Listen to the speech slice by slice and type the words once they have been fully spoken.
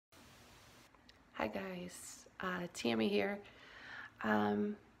Hi guys, Tammy here.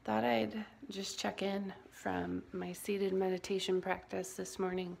 Thought I'd just check in from my seated meditation practice this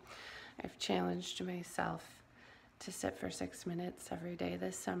morning. I've challenged myself to sit for 6 minutes every day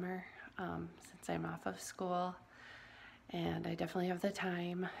this summer since I'm off of school, and I definitely have the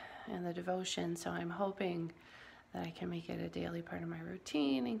time and the devotion, so I'm hoping that I can make it a daily part of my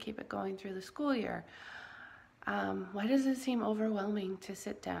routine and keep it going through the school year. Why does it seem overwhelming to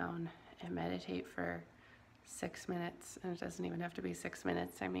sit down and meditate for 6 minutes? And it doesn't even have to be 6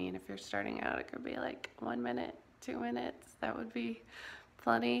 minutes. I mean, if you're starting out, it could be like 1 minute, 2 minutes. That would be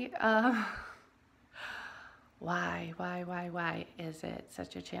plenty. Why is it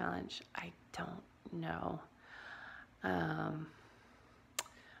such a challenge? I don't know.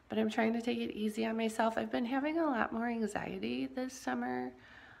 But I'm trying to take it easy on myself. I've been having a lot more anxiety this summer,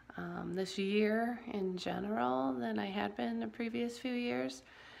 this year in general, than I had been the previous few years.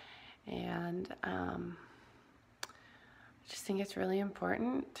 And I just think it's really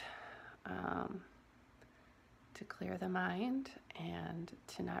important to clear the mind and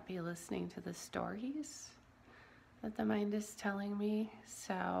to not be listening to the stories that the mind is telling me.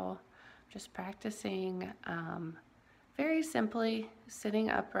 So just practicing very simply sitting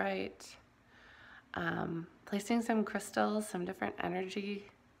upright, placing some crystals, some different energy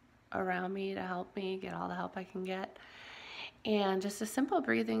around me to help me get all the help I can get. And just a simple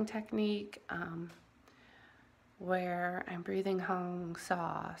breathing technique where I'm breathing haung.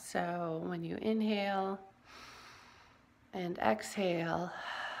 So when you inhale and exhale,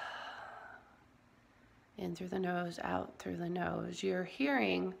 in through the nose, out through the nose, you're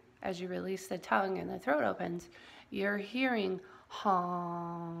hearing, as you release the tongue and the throat opens, you're hearing hum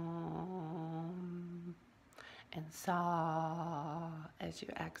and saw as you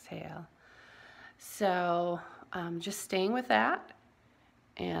exhale. So just staying with that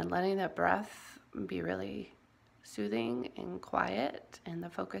and letting that breath be really soothing and quiet and the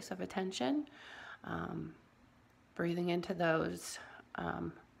focus of attention. Breathing into those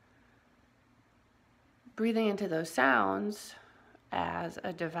sounds as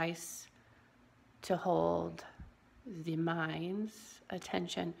a device to hold the mind's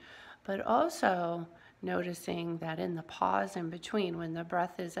attention, but also noticing that in the pause in between, when the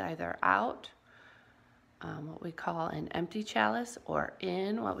breath is either out, what we call an empty chalice, or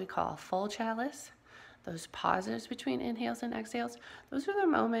in what we call a full chalice, those pauses between inhales and exhales, those are the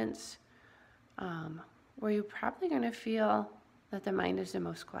moments where you're probably going to feel that the mind is the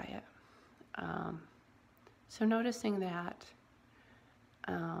most quiet. So noticing that,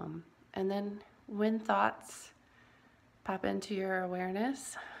 and then when thoughts pop into your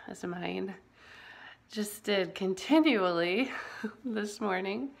awareness, as mine just did continually this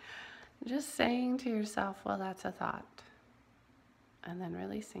morning, just saying to yourself, well, that's a thought, and then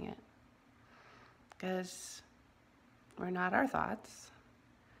releasing it, because we're not our thoughts,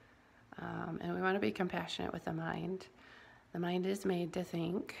 and we want to be compassionate with the mind. The mind is made to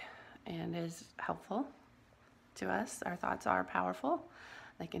think and is helpful to us. Our thoughts are powerful.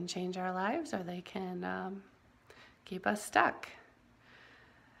 They can change our lives, or they can keep us stuck.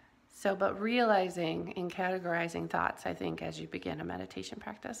 So, but realizing and categorizing thoughts, I think, as you begin a meditation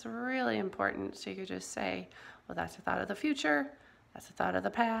practice, really important. So you could just say, well, that's a thought of the future, that's a thought of the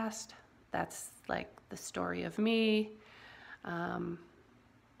past, that's like the story of me.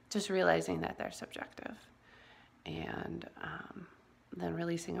 Just realizing that they're subjective, and then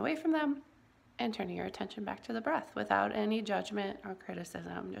releasing away from them and turning your attention back to the breath without any judgment or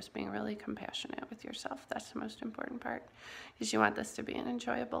criticism, just being really compassionate with yourself. That's the most important part, because you want this to be an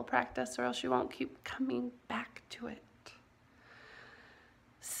enjoyable practice, or else you won't keep coming back to it.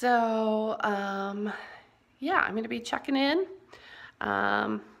 So, yeah, I'm going to be checking in,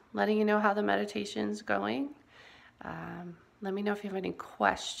 letting you know how the meditation's going. Let me know if you have any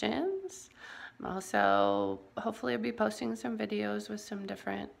questions. I'm also, hopefully, I'll be posting some videos with some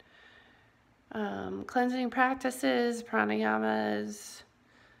different cleansing practices, pranayamas,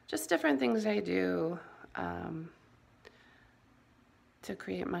 just different things I do to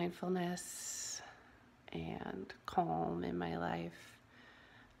create mindfulness and calm in my life,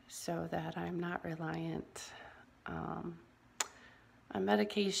 so that I'm not reliant on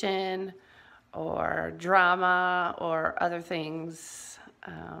medication or drama or other things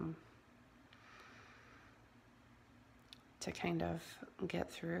to kind of get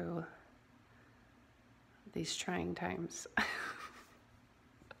through these trying times.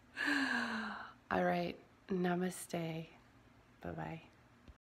 All right, namaste. Bye-bye.